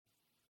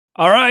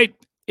All right,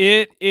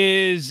 it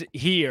is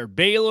here.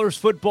 Baylor's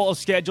football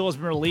schedule has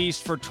been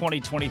released for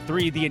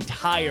 2023. The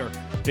entire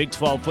Big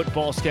 12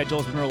 football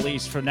schedule has been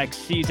released for next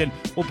season.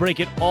 We'll break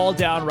it all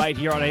down right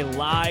here on a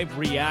live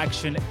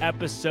reaction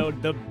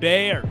episode. The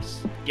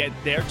Bears get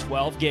their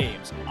 12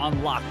 games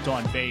on Locked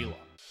On Baylor.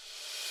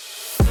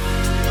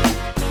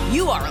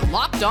 You are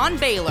Locked On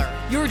Baylor,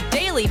 your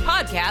daily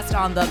podcast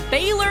on the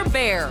Baylor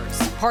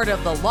Bears, part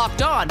of the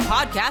Locked On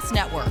Podcast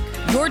Network,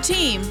 your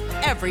team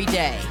every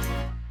day.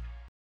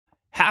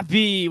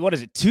 Happy,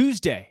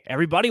 Tuesday,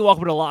 everybody.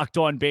 Welcome to Locked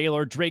On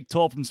Baylor. Drake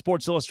Toll from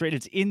Sports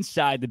Illustrated's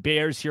Inside the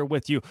Bears here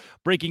with you,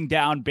 breaking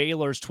down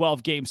Baylor's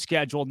 12-game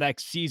schedule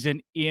next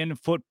season in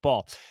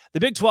football. The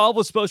Big 12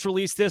 was supposed to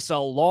release this a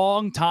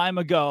long time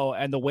ago,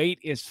 and the wait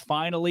is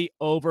finally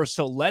over.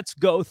 So let's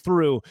go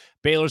through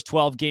Baylor's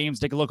 12 games,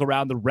 take a look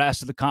around the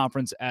rest of the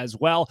conference as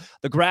well.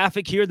 The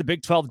graphic here, the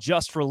Big 12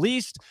 just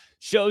released,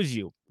 shows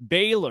you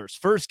Baylor's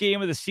first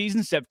game of the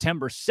season,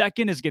 September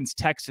 2nd, is against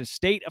Texas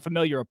State, a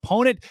familiar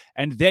opponent,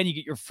 and then you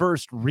get your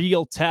first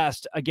real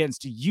test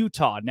against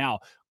Utah. Now,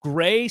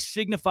 gray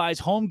signifies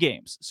home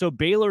games, so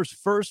Baylor's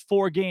first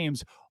 4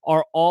 games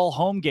are all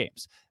home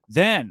games.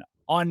 Then,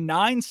 on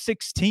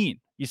 9/16,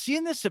 you see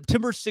in this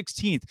September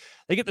 16th,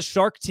 they get the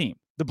Shark team,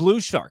 the Blue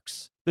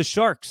Sharks, the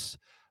Sharks.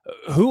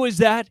 Who is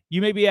that,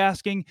 you may be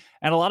asking?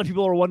 And a lot of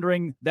people are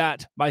wondering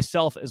that,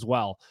 myself as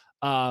well.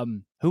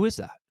 Who is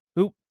that?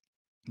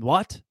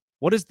 What?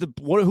 Who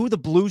are the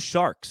Blue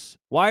Sharks?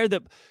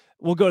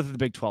 We'll go to the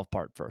Big 12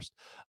 part first.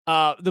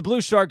 The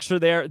Blue Sharks are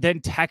there, then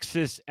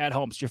Texas at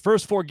home. So your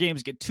first 4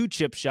 games get 2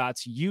 chip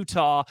shots,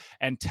 Utah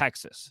and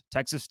Texas.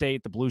 Texas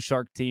State, the Blue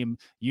Shark team,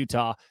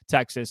 Utah,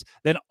 Texas.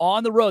 Then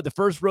on the road, the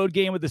first road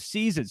game of the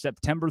season,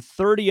 September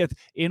 30th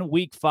in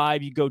week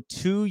 5, you go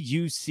to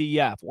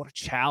UCF. What a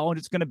challenge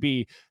it's going to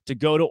be to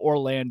go to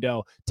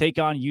Orlando, take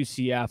on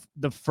UCF,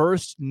 the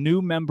first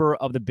new member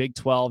of the Big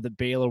 12 that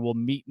Baylor will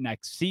meet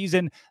next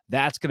season.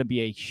 That's going to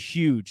be a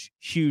huge,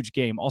 huge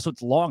game. Also,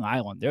 it's Long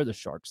Island. They're the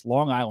Sharks,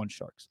 Long Island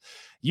Sharks.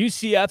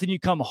 UCF, and you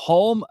come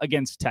home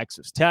against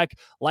Texas Tech.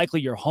 Likely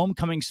your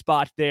homecoming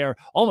spot there.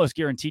 Almost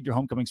guaranteed your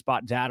homecoming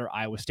spot, that or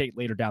Iowa State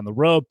later down the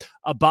road.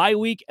 A bye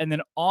week, and then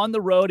on the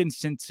road in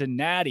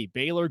Cincinnati.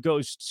 Baylor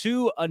goes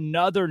to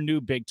another new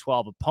Big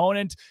 12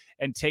 opponent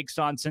and takes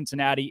on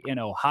Cincinnati in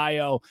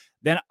Ohio.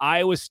 Then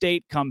Iowa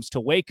State comes to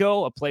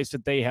Waco, a place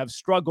that they have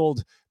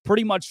struggled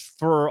pretty much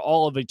for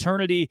all of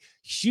eternity.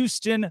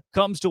 Houston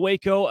comes to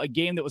Waco, a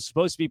game that was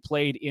supposed to be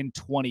played in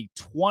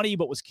 2020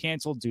 but was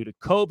canceled due to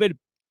COVID.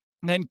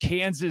 And then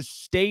Kansas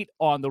State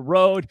on the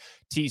road,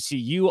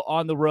 TCU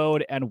on the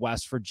road, and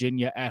West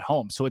Virginia at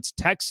home. So it's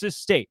Texas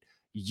State,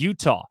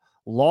 Utah,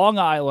 Long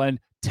Island,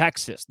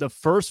 Texas. The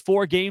first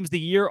 4 games of the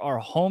year are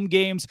home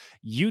games.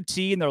 UT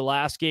in their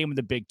last game of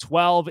the Big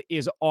 12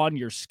 is on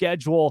your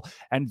schedule.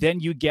 And then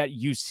you get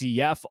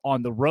UCF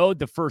on the road,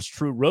 the first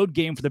true road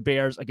game for the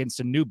Bears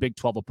against a new Big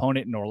 12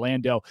 opponent in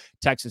Orlando.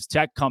 Texas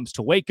Tech comes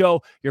to Waco.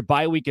 Your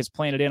bye week is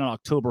planted in on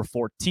October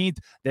 14th.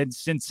 Then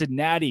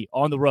Cincinnati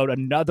on the road,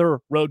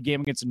 another road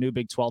game against a new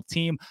Big 12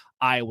 team.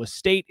 Iowa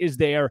State is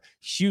there,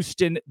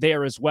 Houston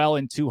there as well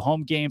in 2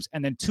 home games.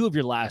 And then 2 of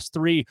your last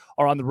 3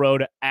 are on the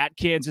road at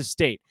Kansas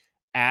State,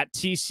 at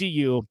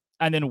TCU,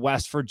 and then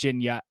West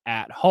Virginia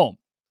at home.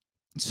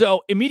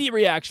 So immediate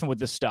reaction with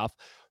this stuff.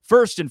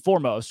 First and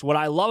foremost, what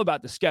I love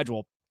about the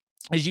schedule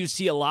is you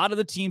see a lot of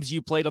the teams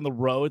you played on the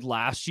road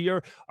last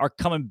year are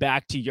coming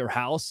back to your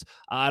house.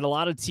 And a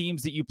lot of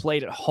teams that you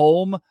played at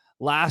home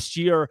last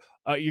year,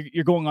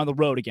 you're going on the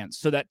road again.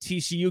 So that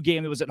TCU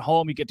game that was at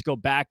home, you get to go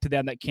back to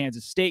them. That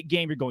Kansas State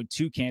game, you're going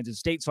to Kansas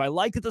State. So I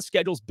like that the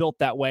schedule's built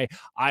that way.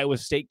 Iowa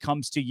State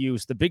comes to you.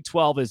 So the Big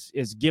 12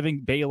 is giving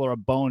Baylor a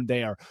bone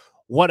there.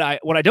 What I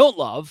don't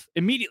love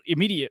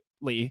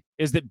immediately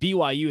is that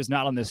BYU is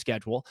not on this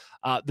schedule.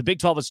 The Big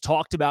 12 has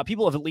talked about,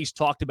 people have at least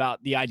talked about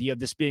the idea of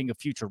this being a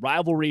future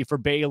rivalry for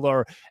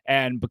Baylor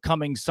and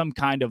becoming some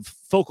kind of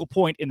focal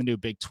point in the new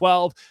Big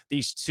 12.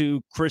 These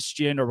 2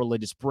 Christian or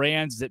religious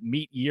brands that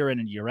meet year in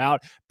and year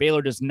out.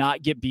 Baylor does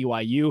not get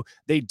BYU.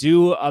 They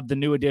do, of the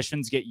new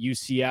additions, get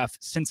UCF,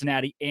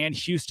 Cincinnati, and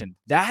Houston.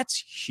 That's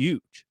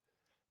huge.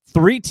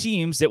 3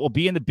 teams that will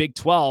be in the Big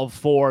 12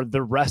 for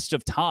the rest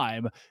of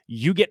time,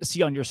 you get to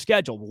see on your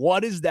schedule. What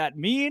does that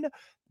mean?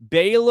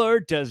 Baylor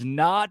does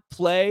not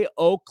play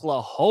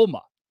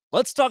Oklahoma.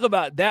 Let's talk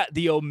about that.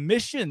 The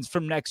omissions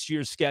from next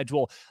year's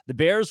schedule. The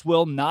Bears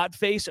will not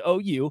face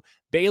OU.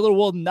 Baylor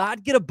will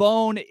not get a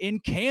bone in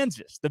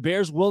Kansas. The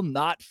Bears will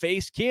not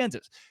face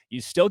Kansas.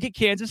 You still get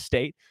Kansas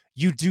State.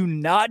 You do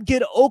not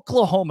get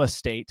Oklahoma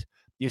State.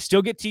 You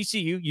still get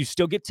TCU. You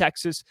still get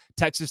Texas,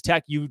 Texas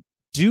Tech. You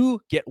do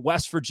get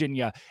West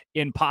Virginia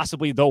in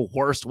possibly the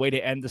worst way to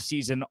end the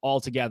season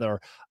altogether,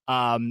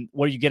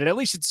 where you get it. At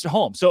least it's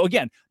home. So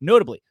again,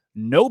 notably,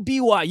 no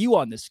BYU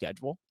on this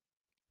schedule,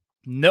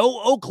 no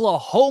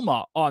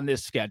Oklahoma on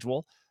this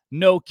schedule,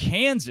 no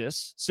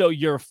Kansas. So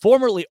your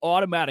formerly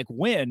automatic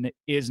win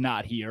is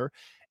not here.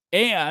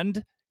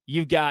 And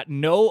you've got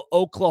no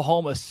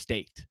Oklahoma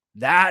State.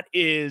 That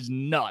is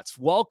nuts.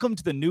 Welcome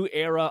to the new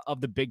era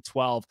of the Big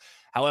 12.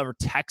 However,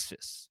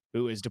 Texas,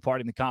 who is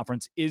departing the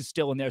conference, is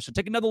still in there. So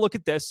take another look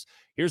at this.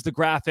 Here's the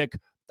graphic.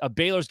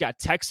 Baylor's got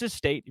Texas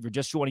State. If you're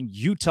just joining,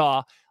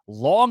 Utah,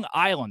 Long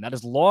Island. That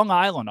is Long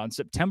Island on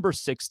September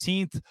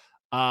 16th.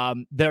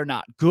 They're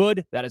not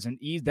good. That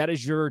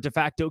is your de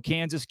facto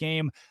Kansas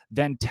game.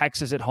 Then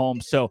Texas at home.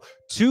 So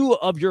 2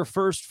 of your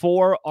first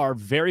 4 are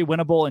very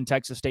winnable in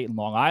Texas State and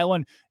Long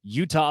Island.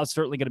 Utah is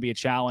certainly going to be a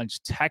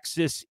challenge.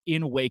 Texas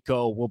in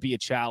Waco will be a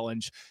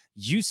challenge.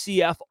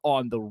 UCF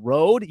on the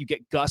road. You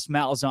get Gus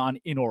Malzahn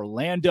in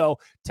Orlando.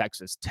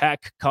 Texas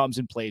Tech comes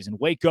and plays in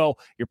Waco.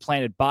 You're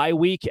playing at bye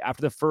week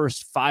after the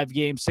first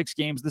 6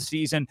 games of the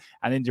season.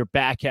 And then your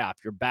back half.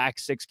 You're back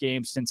 6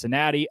 games,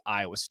 Cincinnati,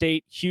 Iowa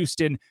State,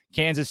 Houston,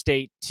 Kansas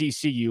State,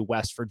 TCU,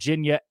 West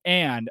Virginia,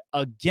 and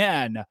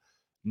again,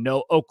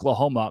 no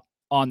Oklahoma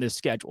on this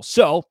schedule.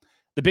 So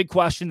the big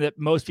question that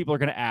most people are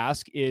going to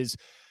ask is,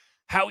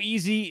 how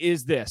easy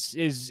is this?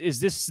 Is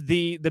this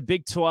the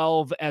Big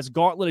 12 as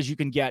gauntlet as you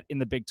can get in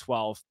the Big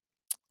 12?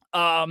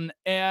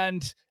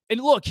 And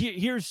look,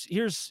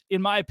 here's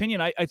in my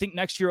opinion, I think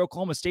next year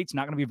Oklahoma State's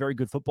not going to be a very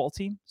good football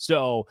team.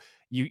 So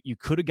you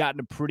could have gotten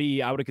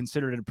I would have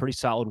considered it a pretty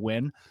solid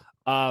win.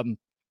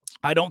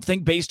 I don't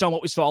think, based on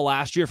what we saw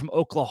last year from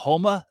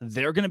Oklahoma,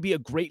 they're going to be a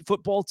great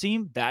football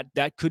team.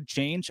 That could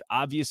change,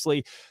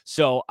 obviously.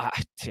 So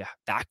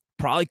that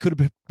probably could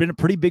have been a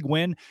pretty big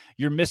win.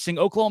 You're missing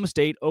Oklahoma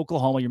State,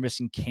 Oklahoma. You're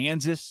missing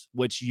Kansas,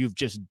 which you've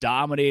just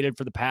dominated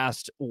for the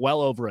past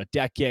well over a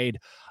decade.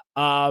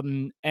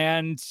 And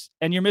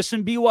you're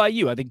missing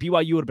BYU. I think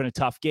BYU would have been a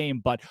tough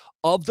game, but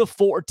of the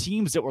 4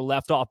 teams that were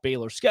left off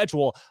Baylor's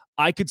schedule,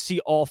 I could see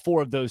all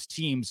 4 of those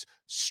teams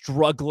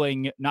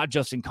struggling, not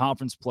just in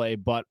conference play,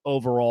 but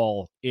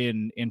overall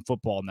in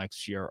football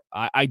next year.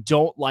 I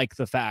don't like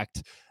the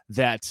fact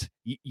that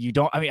you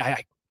don't. I mean,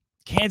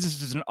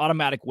 Kansas is an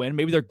automatic win.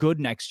 Maybe they're good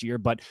next year,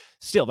 but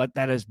still, that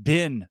has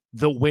been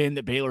the win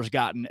that Baylor's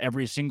gotten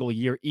every single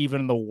year,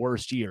 even in the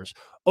worst years.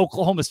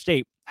 Oklahoma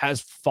State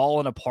has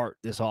fallen apart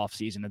this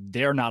offseason, and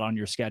they're not on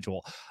your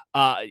schedule.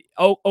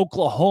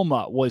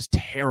 Oklahoma was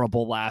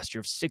terrible last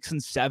year.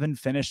 6-7,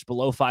 finished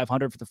below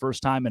 500 for the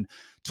first time in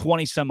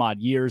 20 some odd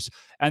years.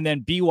 And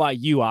then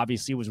BYU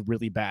obviously was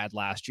really bad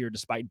last year,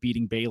 despite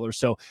beating Baylor.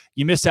 So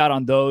you miss out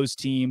on those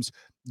teams.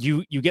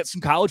 You get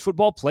some college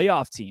football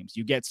playoff teams.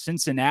 You get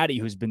Cincinnati,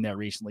 who's been there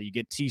recently. You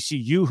get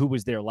TCU, who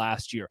was there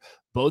last year.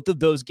 Both of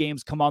those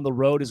games come on the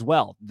road as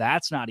well.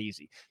 That's not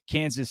easy.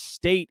 Kansas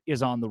State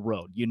is on the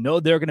road. You know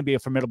they're going to be a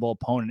formidable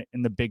opponent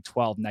in the Big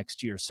 12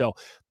 next year. So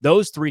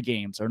those 3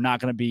 games are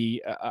not going to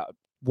be a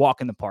walk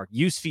in the park.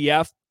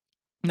 UCF,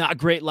 not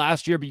great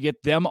last year, but you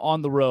get them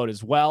on the road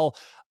as well.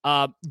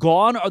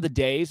 Gone are the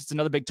days. It's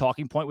another big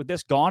talking point with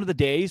this. Gone are the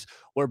days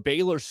where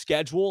Baylor's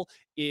schedule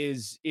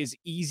is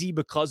easy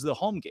because of the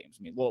home games.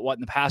 I mean, what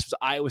in the past was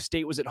Iowa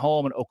State was at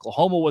home and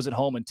Oklahoma was at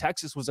home and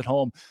Texas was at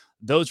home.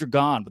 Those are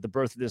gone with the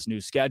birth of this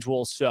new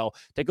schedule. So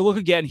take a look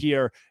again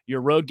here.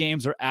 Your road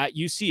games are at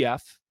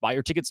UCF. Buy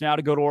your tickets now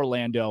to go to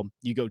Orlando.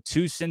 You go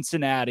to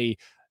Cincinnati.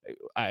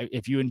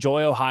 If you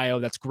enjoy Ohio,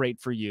 that's great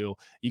for you.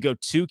 You go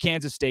to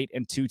Kansas State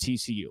and to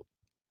TCU.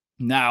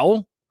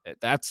 Now,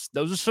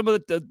 those are some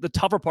of the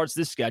tougher parts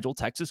of this schedule.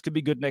 Texas could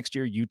be good next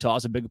year.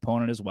 Utah's a big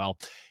opponent as well.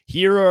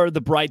 Here are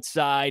the bright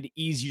side,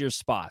 easier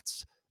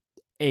spots.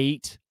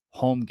 8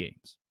 home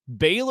games.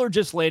 Baylor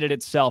just landed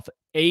itself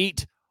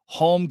 8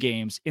 home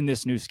games in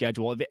this new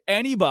schedule. If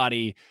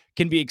anybody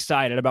can be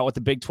excited about what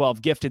the Big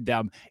 12 gifted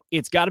them,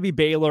 it's got to be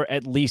Baylor,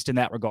 at least in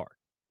that regard.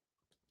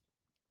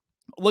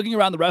 Looking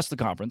around the rest of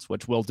the conference,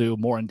 which we'll do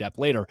more in depth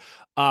later,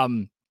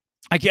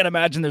 I can't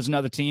imagine there's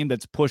another team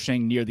that's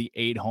pushing near the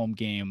 8 home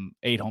game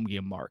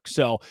mark.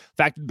 So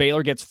the fact that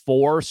Baylor gets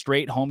 4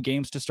 straight home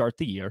games to start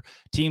the year.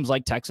 Teams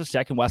like Texas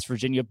Tech and West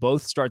Virginia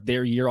both start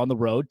their year on the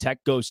road.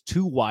 Tech goes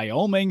to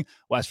Wyoming.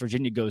 West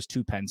Virginia goes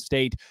to Penn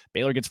State.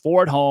 Baylor gets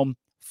 4 at home.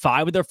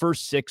 5 of their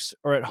first 6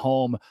 are at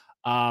home.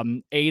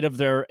 8 of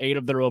their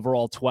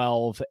overall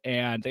 12.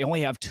 And they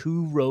only have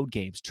 2 road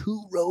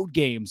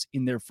games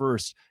in their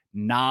first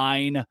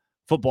 9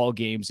 football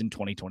games in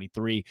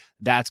 2023.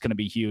 That's going to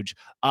be huge.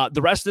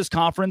 The rest of this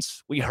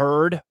conference, we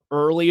heard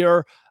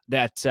earlier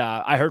that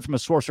I heard from a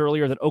source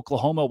earlier that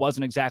Oklahoma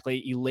wasn't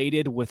exactly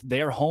elated with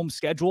their home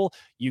schedule.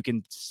 You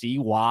can see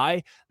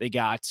why. They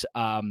got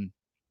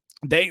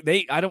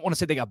they I don't want to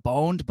say they got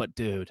boned, but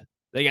dude,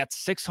 they got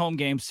 6 home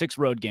games, 6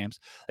 road games.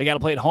 They got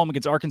to play at home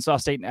against Arkansas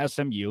State and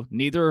SMU.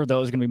 Neither of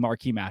those are going to be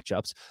marquee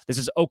matchups. This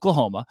is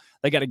Oklahoma.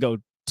 They got to go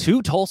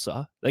to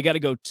Tulsa. They got to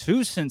go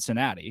to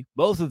Cincinnati.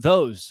 Both of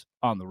those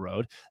on the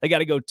road. They got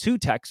to go to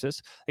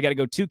Texas. They got to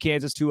go to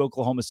Kansas, to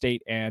Oklahoma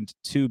State, and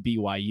to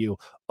BYU.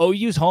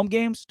 OU's home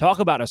games, talk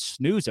about a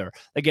snoozer.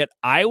 They get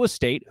Iowa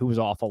State, who was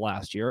awful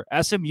last year,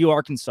 SMU,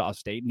 Arkansas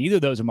State. Neither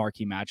of those are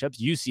marquee matchups.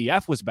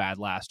 UCF was bad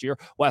last year.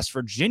 West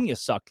Virginia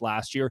sucked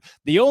last year.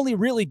 The only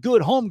really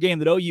good home game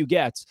that OU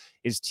gets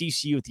is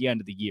TCU at the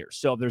end of the year.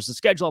 So if there's a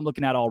schedule I'm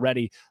looking at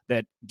already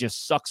that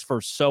just sucks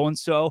for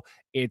so-and-so,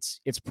 it's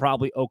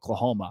probably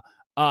Oklahoma.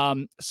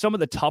 Some of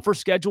the tougher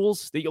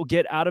schedules that you'll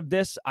get out of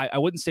this, I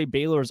wouldn't say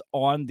Baylor is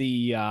on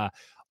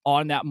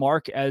that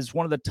mark as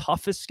one of the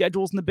toughest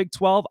schedules in the Big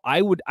 12.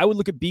 I would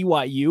look at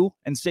BYU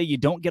and say you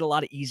don't get a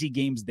lot of easy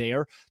games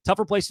there.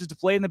 Tougher places to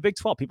play in the Big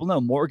 12. People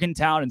know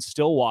Morgantown and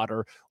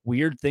Stillwater.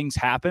 Weird things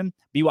happen.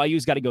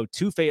 BYU's got to go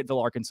to Fayetteville,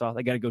 Arkansas.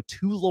 They got to go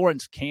to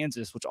Lawrence,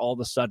 Kansas, which all of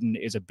a sudden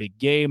is a big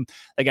game.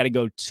 They got to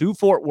go to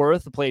Fort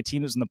Worth to play a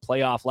team that was in the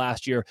playoff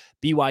last year.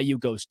 BYU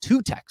goes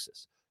to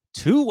Texas,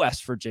 to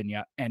West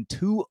Virginia, and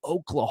to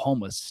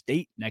Oklahoma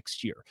State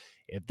next year.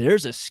 If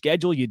there's a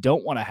schedule you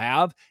don't want to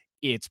have,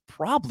 it's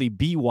probably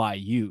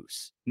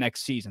BYU's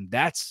next season.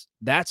 That's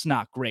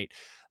not great.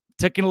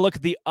 Taking a look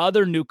at the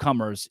other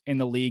newcomers in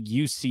the league,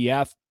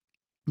 UCF,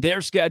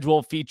 their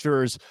schedule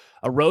features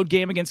a road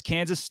game against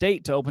Kansas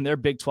State to open their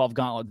Big 12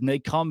 gauntlet. And they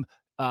come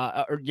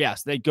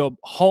they go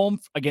home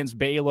against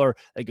Baylor.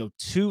 They go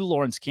to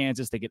Lawrence,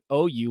 Kansas. They get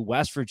OU,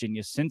 West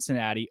Virginia,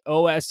 Cincinnati,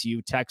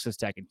 OSU, Texas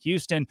Tech, and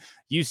Houston.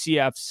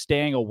 UCF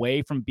staying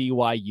away from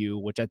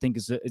BYU, which I think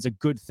is a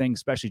good thing,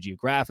 especially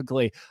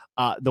geographically.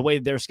 The way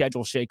their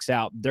schedule shakes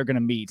out, they're going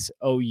to meet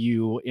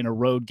OU in a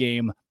road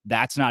game.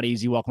 That's not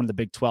easy. Welcome to the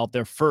Big 12.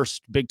 Their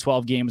first Big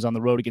 12 game is on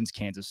the road against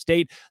Kansas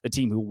State, the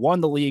team who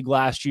won the league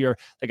last year.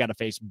 They got to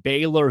face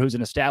Baylor, who's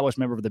an established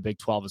member of the Big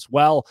 12 as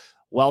well.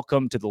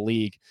 Welcome to the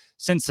league.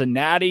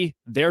 Cincinnati,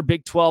 their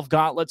Big 12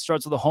 gauntlet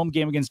starts with a home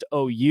game against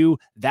OU.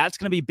 That's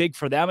going to be big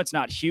for them. It's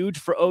not huge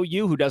for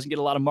OU, who doesn't get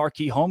a lot of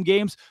marquee home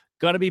games.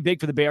 Going to be big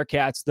for the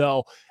Bearcats,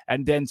 though.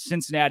 And then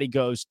Cincinnati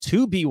goes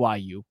to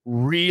BYU.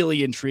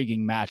 Really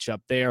intriguing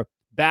matchup there.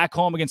 Back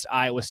home against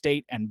Iowa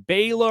State and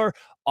Baylor.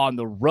 On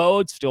the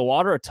road,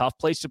 Stillwater, a tough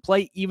place to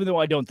play, even though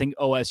I don't think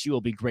OSU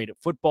will be great at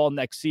football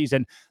next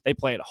season. They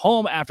play at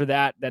home after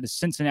that. That is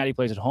Cincinnati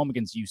plays at home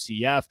against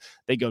UCF.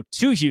 They go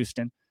to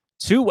Houston,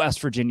 to West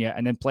Virginia,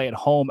 and then play at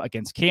home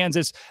against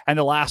Kansas. And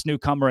the last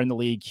newcomer in the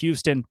league,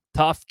 Houston,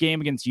 tough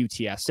game against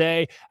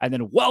UTSA. And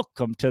then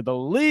welcome to the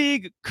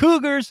league,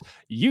 Cougars.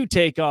 You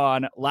take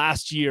on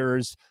last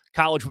year's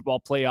college football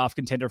playoff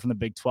contender from the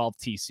Big 12,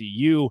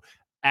 TCU.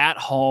 At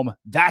home.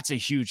 That's a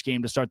huge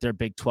game to start their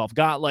Big 12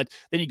 gauntlet.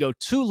 Then you go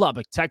to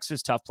Lubbock,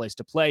 Texas, tough place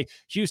to play.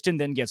 Houston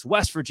then gets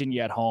West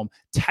Virginia at home,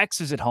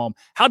 Texas at home.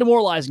 How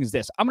demoralizing is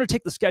this? I'm going to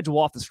take the schedule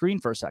off the screen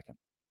for a second.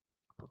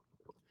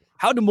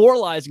 How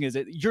demoralizing is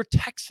it? You're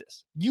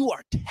Texas. You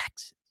are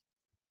Texas.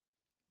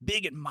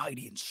 Big and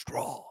mighty and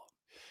strong.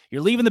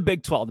 You're leaving the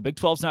Big 12. The Big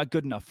 12 is not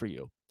good enough for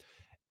you.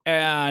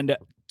 And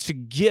to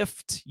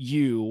gift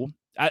you,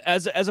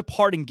 as a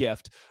parting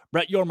gift,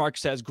 Brett Yormark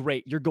says,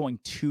 great, you're going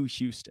to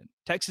Houston.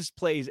 Texas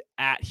plays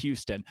at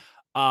Houston.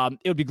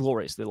 It would be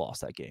glorious if they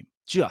lost that game.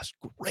 Just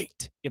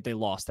great if they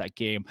lost that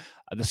game.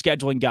 The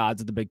scheduling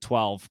gods of the Big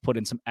 12 put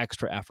in some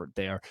extra effort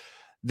there.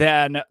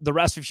 Then the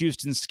rest of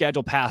Houston's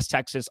schedule past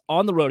Texas,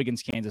 on the road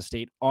against Kansas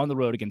State, on the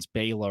road against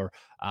Baylor.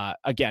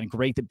 Again,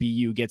 great that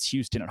BU gets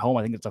Houston at home.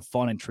 I think it's a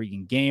fun,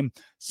 intriguing game.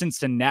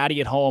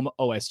 Cincinnati at home,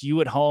 OSU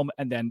at home,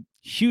 and then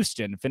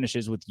Houston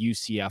finishes with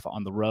UCF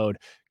on the road.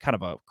 Kind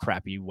of a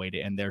crappy way to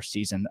end their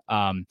season.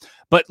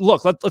 But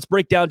look, let's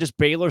break down just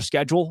Baylor's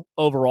schedule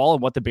overall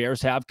and what the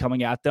Bears have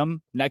coming at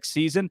them next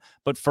season.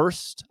 But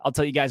first, I'll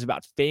tell you guys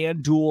about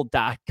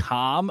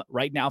FanDuel.com.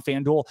 Right now,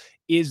 FanDuel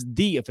is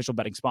the official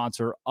betting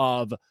sponsor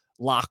of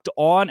Locked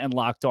On and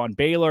Locked On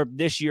Baylor.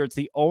 This year, it's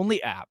the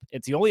only app.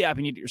 It's the only app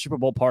you need at your Super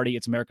Bowl party.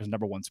 It's America's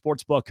 #1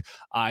 sports book.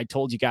 I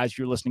told you guys, if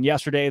you were listening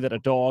yesterday, that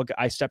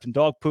I stepped in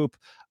dog poop.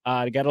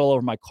 I got it all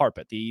over my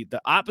carpet. The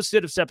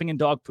opposite of stepping in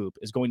dog poop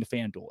is going to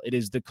FanDuel. It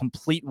is the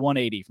complete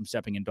 180 from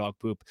stepping in dog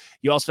poop.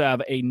 You also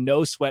have a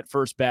no-sweat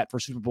first bet for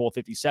Super Bowl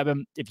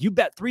 57. If you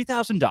bet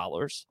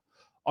 $3,000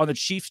 on the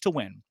Chiefs to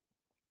win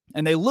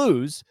and they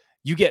lose,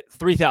 you get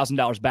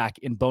 $3,000 back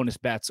in bonus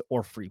bets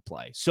or free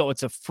play. So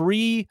it's a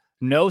free,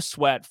 no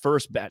sweat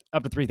first bet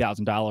up to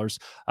 $3,000.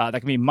 That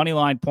can be money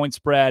line, point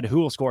spread, who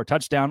will score a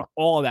touchdown,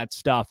 all of that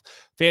stuff.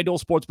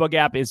 FanDuel Sportsbook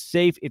app is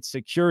safe, it's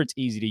secure, it's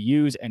easy to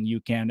use, and you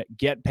can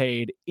get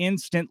paid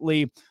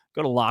instantly.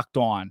 Go to Locked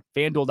On,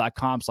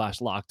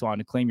 FanDuel.com/Locked On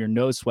to claim your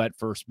no sweat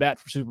first bet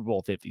for Super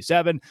Bowl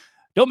 57.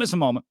 Don't miss a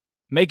moment.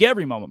 Make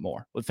every moment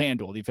more with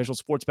FanDuel, the official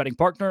sports betting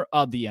partner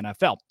of the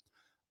NFL.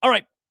 All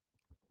right.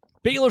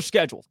 Baylor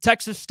schedule,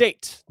 Texas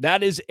State.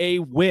 That is a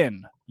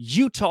win.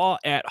 Utah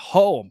at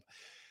home.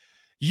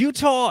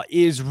 Utah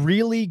is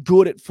really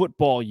good at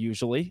football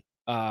usually,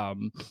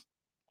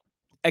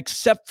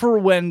 except for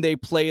when they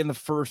play in the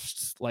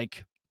first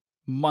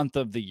month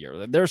of the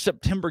year. Their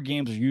September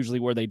games are usually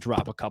where they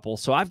drop a couple.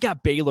 So I've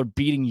got Baylor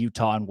beating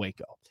Utah in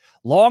Waco.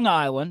 Long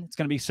Island, it's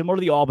going to be similar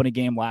to the Albany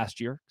game last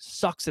year.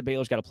 Sucks that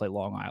Baylor's got to play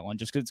Long Island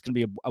just because it's going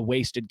to be a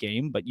wasted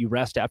game, but you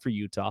rest after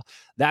Utah.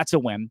 That's a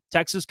win.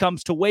 Texas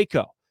comes to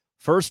Waco.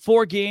 First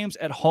 4 games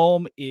at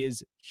home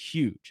is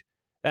huge.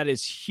 That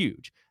is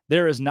huge.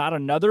 There is not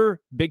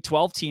another Big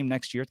 12 team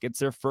next year that gets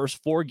their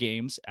first 4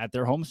 games at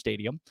their home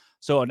stadium.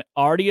 So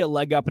already a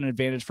leg up, an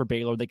advantage for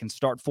Baylor. They can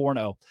start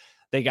 4-0.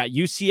 They got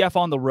UCF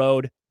on the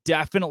road,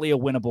 definitely a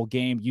winnable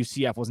game.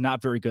 UCF was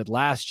not very good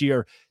last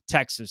year.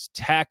 Texas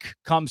Tech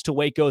comes to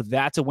Waco.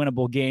 That's a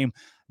winnable game.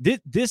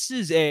 This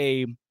is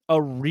a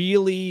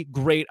really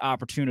great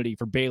opportunity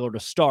for Baylor to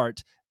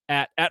start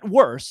at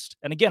worst.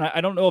 And again,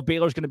 I don't know if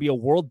Baylor's going to be a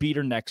world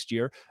beater next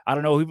year. I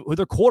don't know who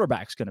their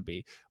quarterback's going to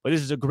be, but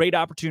this is a great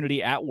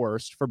opportunity at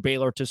worst for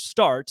Baylor to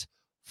start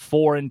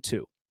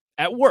 4-2.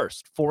 At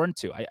worst,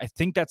 4-2. I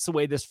think that's the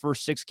way this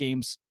first 6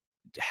 games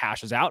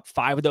hashes out.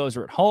 5 of those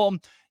are at home.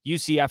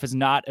 UCF is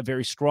not a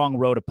very strong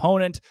road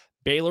opponent.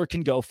 Baylor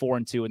can go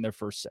 4-2 in their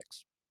first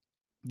 6.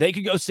 They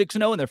could go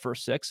 6-0 in their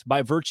first 6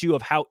 by virtue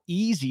of how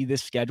easy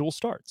this schedule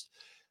starts.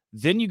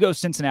 Then you go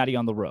Cincinnati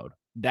on the road.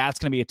 That's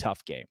going to be a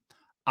tough game.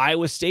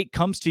 Iowa State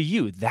comes to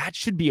you. That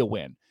should be a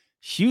win.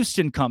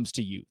 Houston comes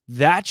to you.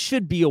 That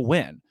should be a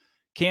win.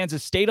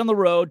 Kansas State on the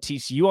road,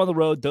 TCU on the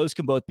road. Those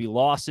can both be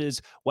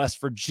losses. West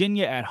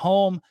Virginia at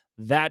home.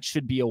 That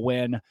should be a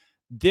win.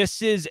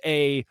 This is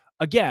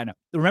again,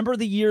 remember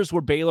the years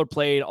where Baylor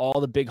played all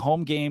the big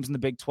home games in the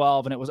Big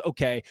 12, and it was,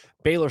 okay,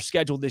 Baylor's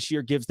schedule this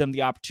year gives them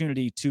the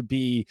opportunity to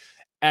be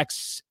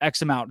X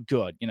amount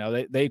good.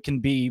 They can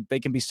be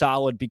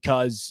solid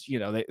because,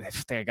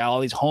 they got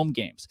all these home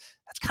games.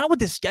 That's kind of what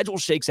this schedule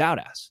shakes out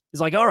as.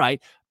 It's like, all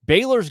right,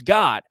 Baylor's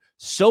got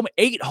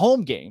 8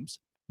 home games.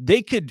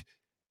 They could,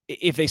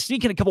 if they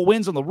sneak in a couple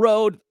wins on the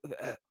road,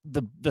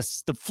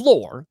 the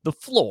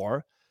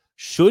floor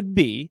should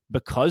be,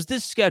 because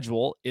this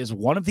schedule is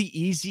one of the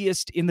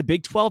easiest in the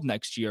Big 12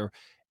 next year,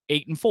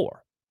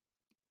 8-4.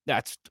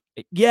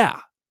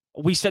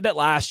 We said that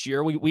last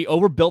year. We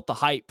overbuilt the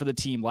hype for the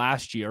team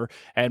last year,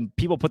 and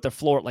people put their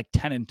floor at like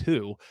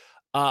 10-2.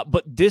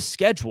 But this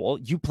schedule,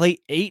 you play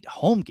 8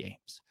 home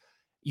games.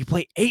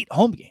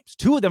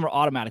 2 of them are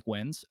automatic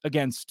wins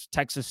against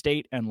Texas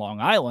State and Long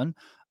Island.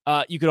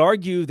 You could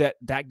argue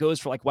that goes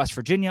for like West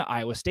Virginia,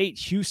 Iowa State,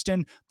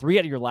 Houston. 3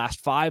 out of your last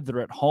 5 that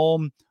are at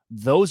home.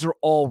 Those are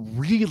all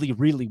really,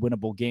 really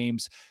winnable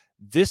games.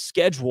 This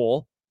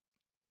schedule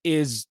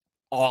is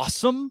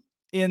awesome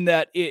in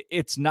that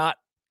it's not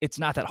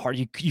that hard.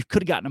 You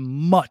could have gotten a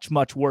much,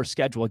 much worse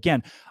schedule.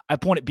 Again, I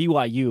point at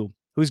BYU,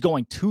 who's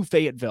going to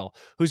Fayetteville,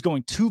 who's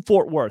going to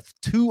Fort Worth,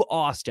 to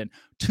Austin,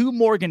 to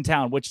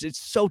Morgantown, which is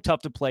so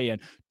tough to play in,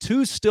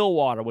 to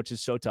Stillwater, which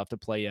is so tough to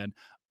play in.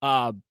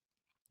 So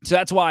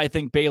that's why I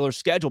think Baylor's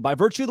schedule, by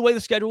virtue of the way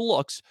the schedule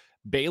looks,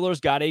 Baylor's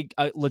got a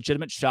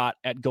legitimate shot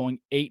at going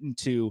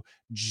 8-2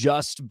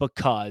 just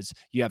because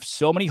you have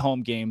so many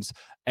home games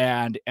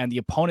and the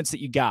opponents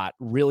that you got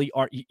really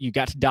are, you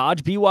got to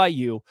dodge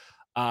BYU.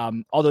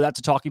 Although that's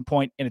a talking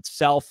point in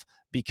itself,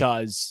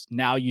 because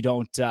now you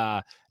don't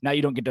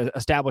get to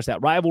establish that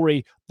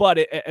rivalry, but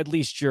at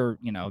least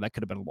that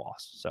could have been a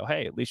loss. So,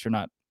 hey, at least you're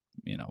not,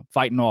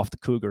 fighting off the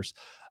Cougars.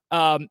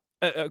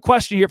 A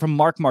question here from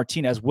Mark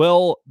Martinez.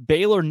 Will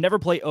Baylor never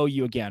play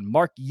OU again?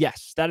 Mark,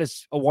 yes, that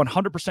is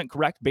 100%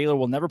 correct. Baylor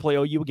will never play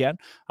OU again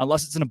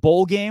unless it's in a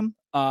bowl game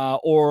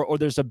or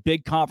there's a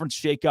big conference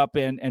shakeup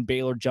and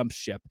Baylor jumps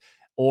ship,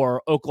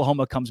 or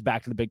Oklahoma comes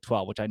back to the Big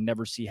 12, which I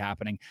never see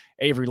happening.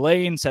 Avery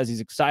Lane says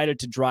he's excited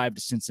to drive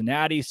to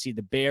Cincinnati, see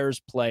the Bears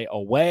play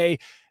away.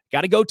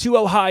 Got to go to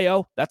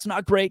Ohio. That's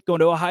not great. Going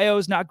to Ohio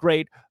is not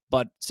great.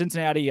 But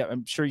Cincinnati,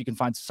 I'm sure you can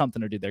find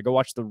something to do there. Go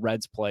watch the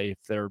Reds play if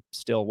they're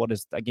still,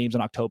 that game's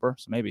in October.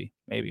 So maybe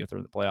if they're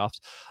in the playoffs.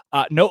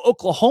 No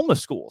Oklahoma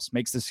schools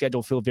makes the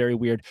schedule feel very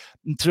weird.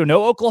 So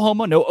no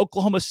Oklahoma, no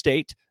Oklahoma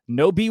State,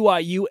 no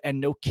BYU, and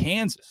no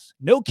Kansas.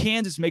 No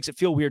Kansas makes it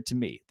feel weird to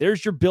me.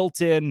 There's your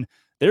built-in,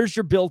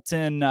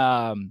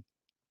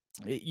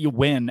 you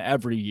win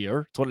every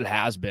year. It's what it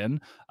has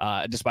been,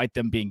 despite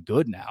them being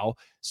good now.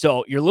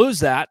 So you lose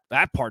that.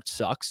 That part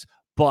sucks.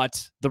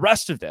 But the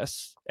rest of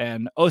this,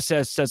 and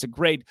Osez says it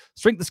great,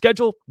 strength of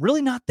schedule,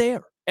 really not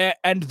there.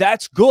 And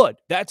that's good.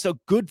 That's a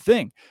good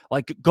thing.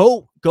 Like,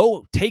 go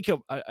take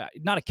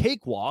not a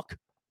cakewalk,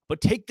 but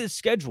take this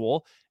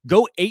schedule,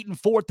 go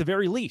 8-4 at the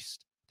very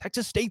least.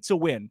 Texas State's a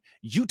win.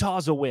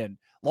 Utah's a win.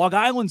 Long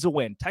Island's a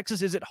win.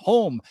 Texas is at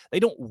home. They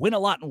don't win a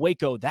lot in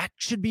Waco. That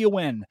should be a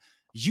win.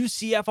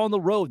 UCF on the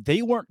road.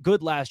 They weren't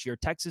good last year.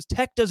 Texas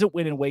Tech doesn't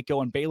win in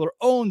Waco, and Baylor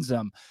owns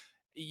them.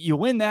 You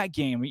win that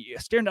game. You're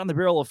staring down the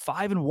barrel of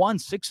 5-1,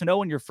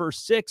 6-0 in your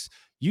first 6.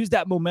 Use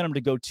that momentum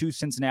to go to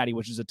Cincinnati,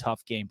 which is a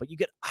tough game. But you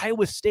get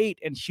Iowa State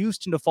and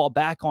Houston to fall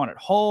back on at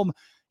home.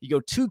 You go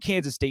to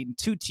Kansas State and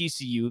to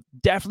TCU.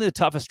 Definitely the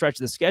toughest stretch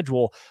of the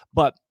schedule.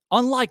 But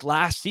unlike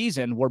last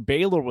season, where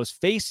Baylor was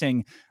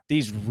facing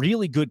these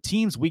really good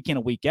teams week in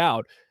and week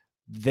out,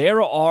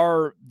 there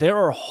are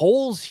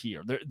holes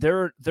here.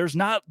 There's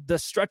not the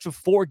stretch of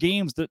 4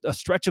 games, a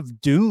stretch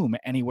of doom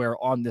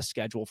anywhere on this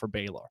schedule for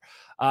Baylor.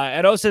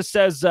 And Osis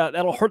says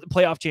that'll hurt the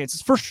playoff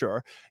chances for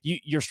sure.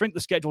 Your strength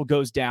of schedule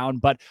goes down,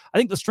 but I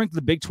think the strength of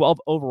the Big 12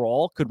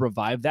 overall could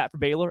revive that for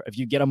Baylor. If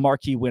you get a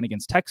marquee win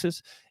against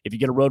Texas, if you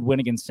get a road win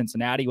against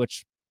Cincinnati,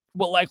 which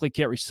will likely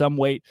carry some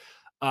weight.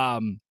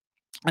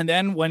 And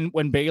then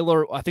when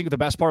Baylor, I think the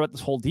best part about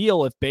this whole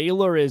deal, if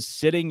Baylor is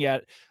sitting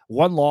at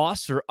 1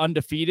 loss or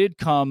undefeated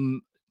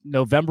come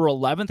November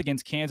 11th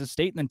against Kansas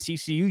State and then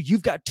TCU,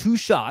 you've got 2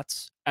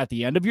 shots at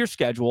the end of your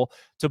schedule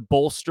to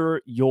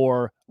bolster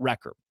your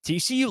record.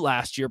 TCU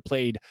last year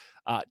played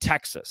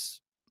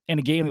Texas in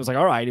a game that was like,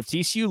 all right, if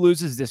TCU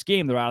loses this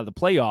game, they're out of the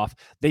playoff.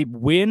 They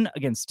win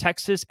against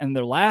Texas, and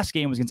their last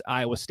game was against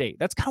Iowa State.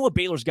 That's kind of what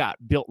Baylor's got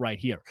built right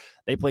here.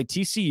 They played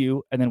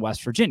TCU and then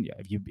West Virginia.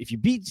 If you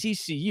beat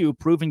TCU,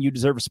 proving you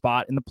deserve a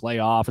spot in the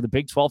playoff or the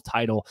Big 12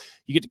 title,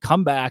 you get to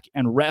come back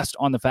and rest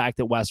on the fact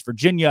that West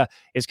Virginia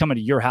is coming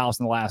to your house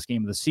in the last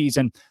game of the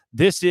season.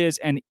 This is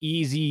an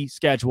easy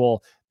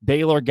schedule.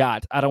 Baylor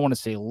got, I don't want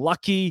to say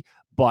lucky,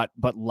 but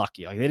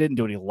lucky. Like, they didn't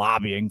do any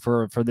lobbying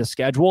for this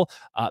schedule.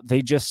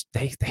 They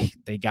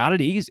got it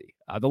easy.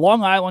 The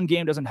Long Island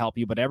game doesn't help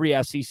you, but every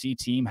SEC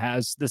team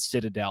has the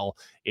Citadel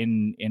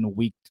in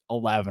week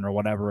 11 or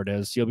whatever it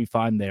is. So you'll be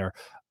fine there.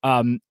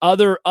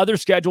 Other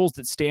schedules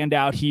that stand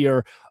out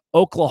here.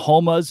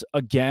 Oklahoma's,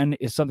 again,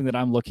 is something that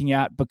I'm looking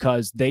at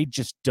because they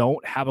just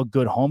don't have a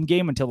good home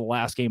game until the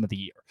last game of the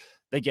year.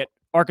 They get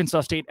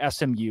Arkansas State,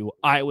 SMU,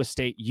 Iowa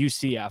State,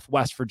 UCF,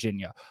 West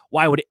Virginia.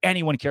 Why would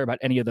anyone care about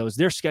any of those?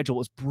 Their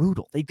schedule is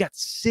brutal. They've got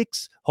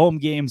 6 home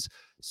games,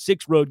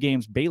 6 road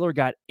games. Baylor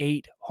got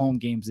 8 home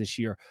games this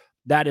year.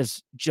 That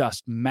is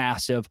just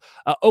massive.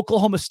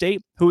 Oklahoma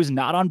State, who is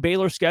not on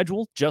Baylor's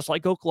schedule, just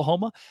like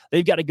Oklahoma,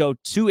 they've got to go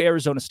to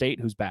Arizona State,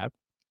 who's bad,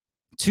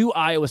 to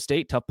Iowa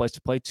State, tough place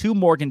to play, to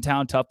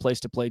Morgantown, tough place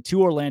to play,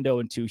 to Orlando,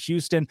 and to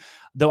Houston.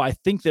 Though I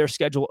think their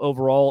schedule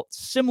overall,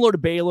 similar to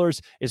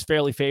Baylor's, is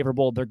fairly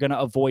favorable. They're going to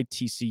avoid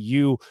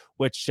TCU,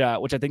 which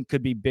I think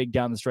could be big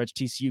down the stretch.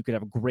 TCU could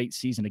have a great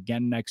season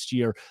again next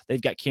year.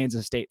 They've got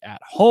Kansas State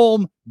at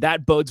home.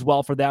 That bodes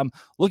well for them.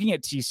 Looking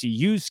at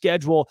TCU's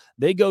schedule,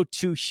 they go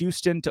to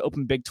Houston to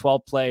open Big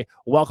 12 play.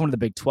 Welcome to the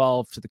Big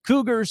 12 to the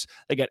Cougars.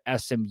 They get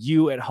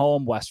SMU at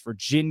home, West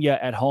Virginia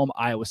at home,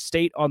 Iowa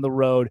State on the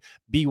road,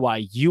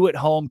 BYU at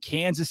home,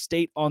 Kansas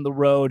State on the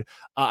road,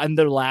 and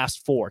their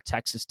last 4,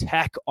 Texas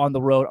Tech on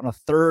the road on a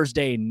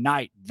Thursday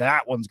night.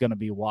 That one's going to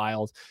be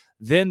wild.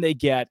 Then they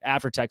get,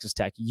 after Texas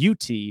Tech,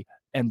 UT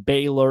and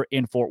Baylor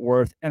in Fort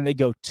Worth, and they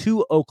go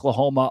to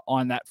Oklahoma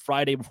on that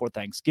Friday before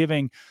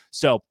Thanksgiving.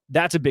 So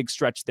that's a big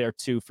stretch there,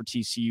 too, for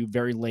TCU,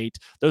 very late.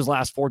 Those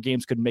last 4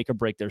 games could make or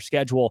break their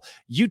schedule.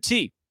 UT,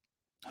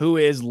 who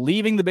is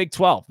leaving the Big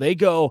 12, they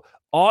go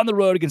on the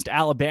road against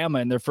Alabama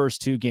in their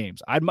first 2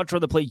 games. I'd much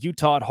rather play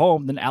Utah at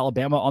home than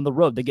Alabama on the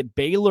road. They get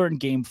Baylor in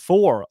game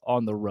 4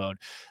 on the road.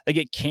 They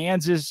get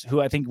Kansas, who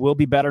I think will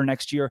be better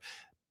next year.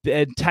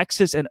 And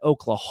Texas and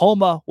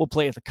Oklahoma will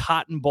play at the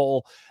Cotton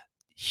Bowl.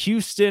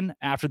 Houston,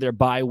 after their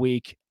bye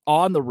week,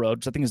 on the road,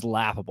 which I think is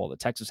laughable that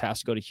Texas has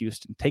to go to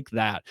Houston. Take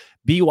that.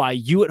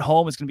 BYU at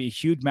home is going to be a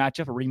huge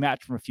matchup, a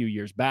rematch from a few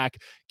years back.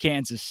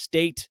 Kansas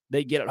State,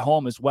 they get at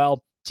home as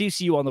well.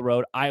 TCU on the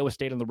road, Iowa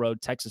State on the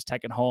road, Texas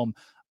Tech at home.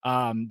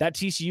 That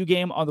TCU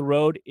game on the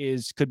road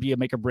could be a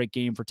make or break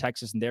game for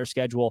Texas and their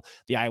schedule.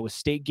 The Iowa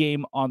State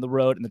game on the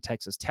road and the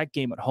Texas Tech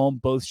game at home,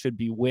 both should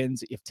be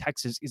wins if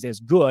Texas is as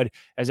good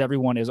as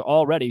everyone is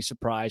already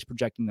surprised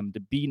projecting them to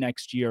be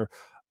next year.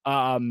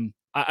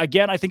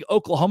 Again, I think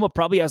Oklahoma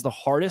probably has the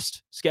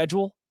hardest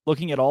schedule.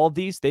 Looking at all of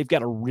these, they've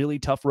got a really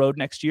tough road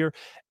next year,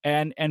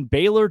 and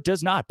Baylor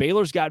does not.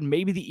 Baylor's got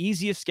maybe the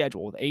easiest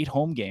schedule with 8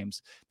 home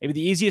games, maybe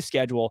the easiest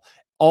schedule,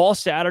 all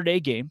Saturday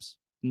games.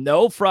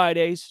 No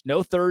Fridays,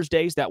 no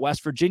Thursdays. That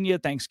West Virginia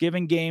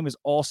Thanksgiving game is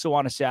also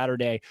on a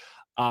Saturday.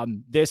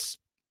 This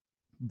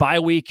bye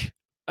week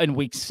in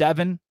week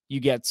 7, you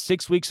get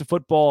 6 weeks of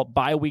football,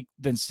 bye week,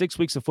 then 6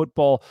 weeks of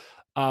football.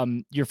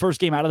 Your first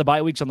game out of the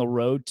bye week's on the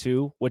road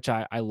too, which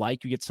I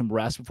like. You get some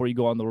rest before you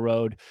go on the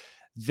road.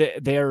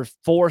 There are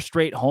 4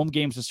 straight home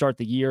games to start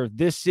the year.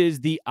 This is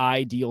the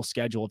ideal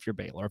schedule if you're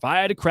Baylor. If I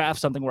had to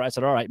craft something where I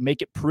said, all right,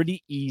 make it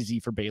pretty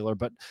easy for Baylor,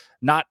 but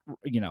not,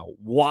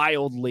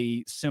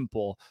 wildly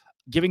simple,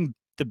 giving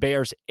the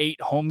Bears 8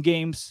 home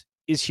games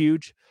is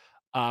huge.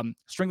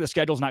 Strength of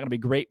schedule is not going to be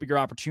great, but your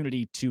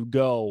opportunity to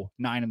go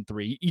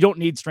 9-3. You don't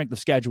need strength of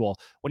schedule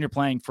when you're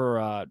playing for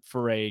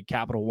a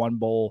Capital One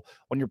Bowl,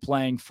 when you're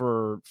playing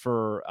for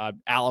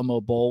Alamo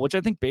Bowl, which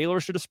I think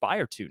Baylor should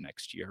aspire to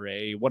next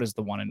year. What is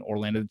the one in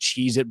Orlando? The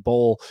Cheez-It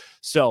Bowl.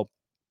 So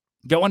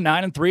going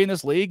 9-3 in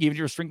this league, even if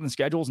your strength and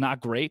schedule is not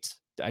great.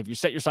 If you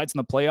set your sights in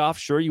the playoffs,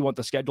 sure, you want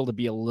the schedule to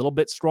be a little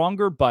bit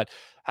stronger, but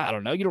I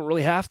don't know. You don't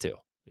really have to.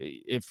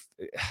 If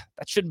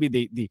that shouldn't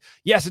be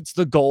yes, it's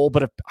the goal,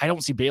 but if I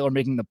don't see Baylor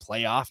making the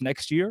playoff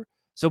next year.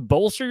 So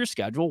bolster your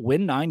schedule,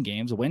 win 9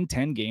 games, win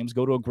 10 games,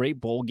 go to a great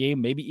bowl game,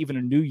 maybe even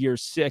a New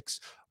Year's 6,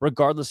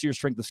 regardless of your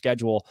strength of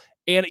schedule.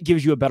 And it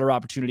gives you a better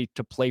opportunity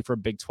to play for a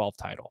Big 12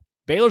 title.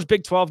 Baylor's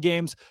Big 12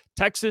 games: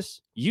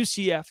 Texas,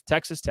 UCF,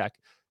 Texas Tech,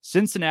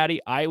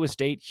 Cincinnati, Iowa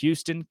State,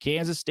 Houston,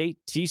 Kansas State,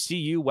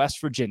 TCU, West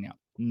Virginia.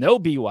 No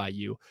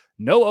BYU,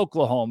 no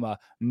Oklahoma,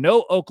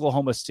 no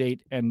Oklahoma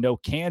State, and no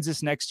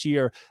Kansas next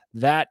year.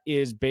 That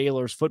is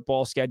Baylor's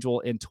football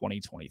schedule in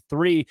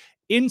 2023.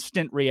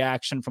 Instant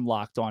reaction from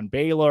Locked On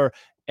Baylor.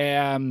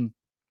 And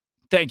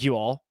thank you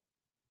all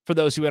for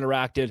those who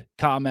interacted,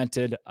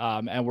 commented,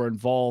 and were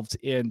involved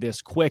in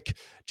this quick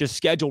just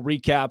schedule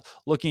recap,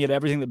 looking at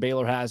everything that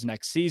Baylor has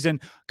next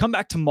season. Come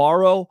back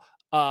tomorrow.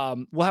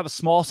 We'll have a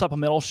small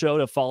supplemental show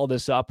to follow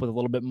this up with a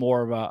little bit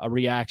more of a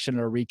reaction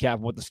or a recap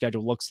of what the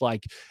schedule looks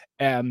like,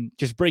 and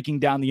just breaking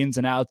down the ins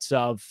and outs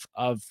of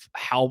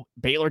how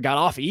Baylor got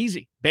off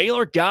easy.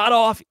 Baylor got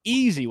off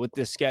easy with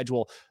this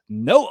schedule.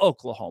 No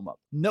Oklahoma,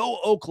 no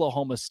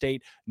Oklahoma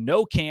State,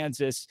 no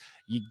Kansas.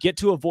 You get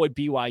to avoid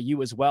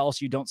BYU as well,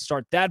 so you don't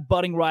start that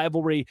budding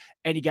rivalry,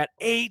 and you got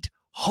 8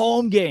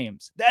 home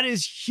games. That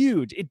is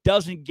huge. It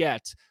doesn't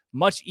get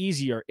much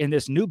easier in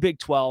this new Big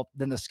 12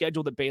 than the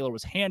schedule that Baylor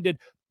was handed,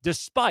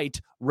 despite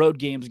road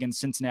games against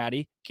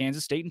Cincinnati,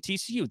 Kansas State, and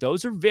TCU.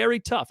 Those are very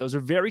tough.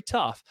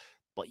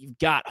 But you've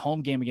got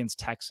home game against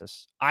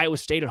Texas. Iowa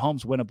State at home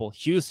is winnable.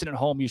 Houston at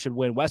home, you should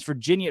win. West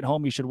Virginia at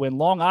home, you should win.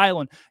 Long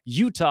Island,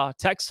 Utah,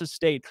 Texas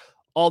State,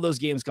 all those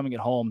games coming at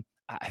home.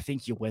 I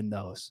think you win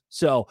those.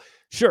 So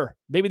sure,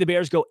 maybe the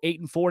Bears go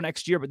 8-4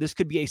 next year, but this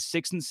could be a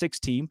 6-6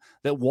 team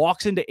that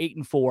walks into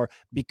 8-4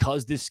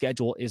 because this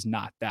schedule is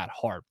not that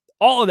hard.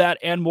 All of that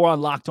and more on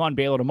Locked On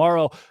Baylor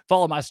tomorrow.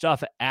 Follow my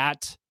stuff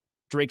at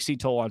Drake C.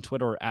 Toll on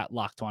Twitter, or at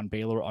Locked On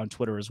Baylor on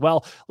Twitter as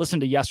well. Listen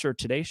to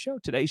today's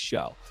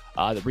show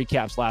that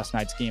recaps last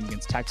night's game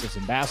against Texas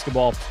in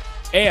basketball.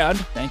 And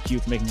thank you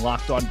for making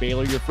Locked On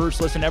Baylor your first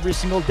listen every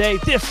single day.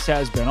 This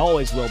has been,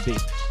 always will be,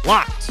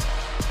 Locked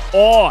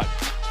On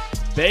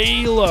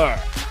Baylor.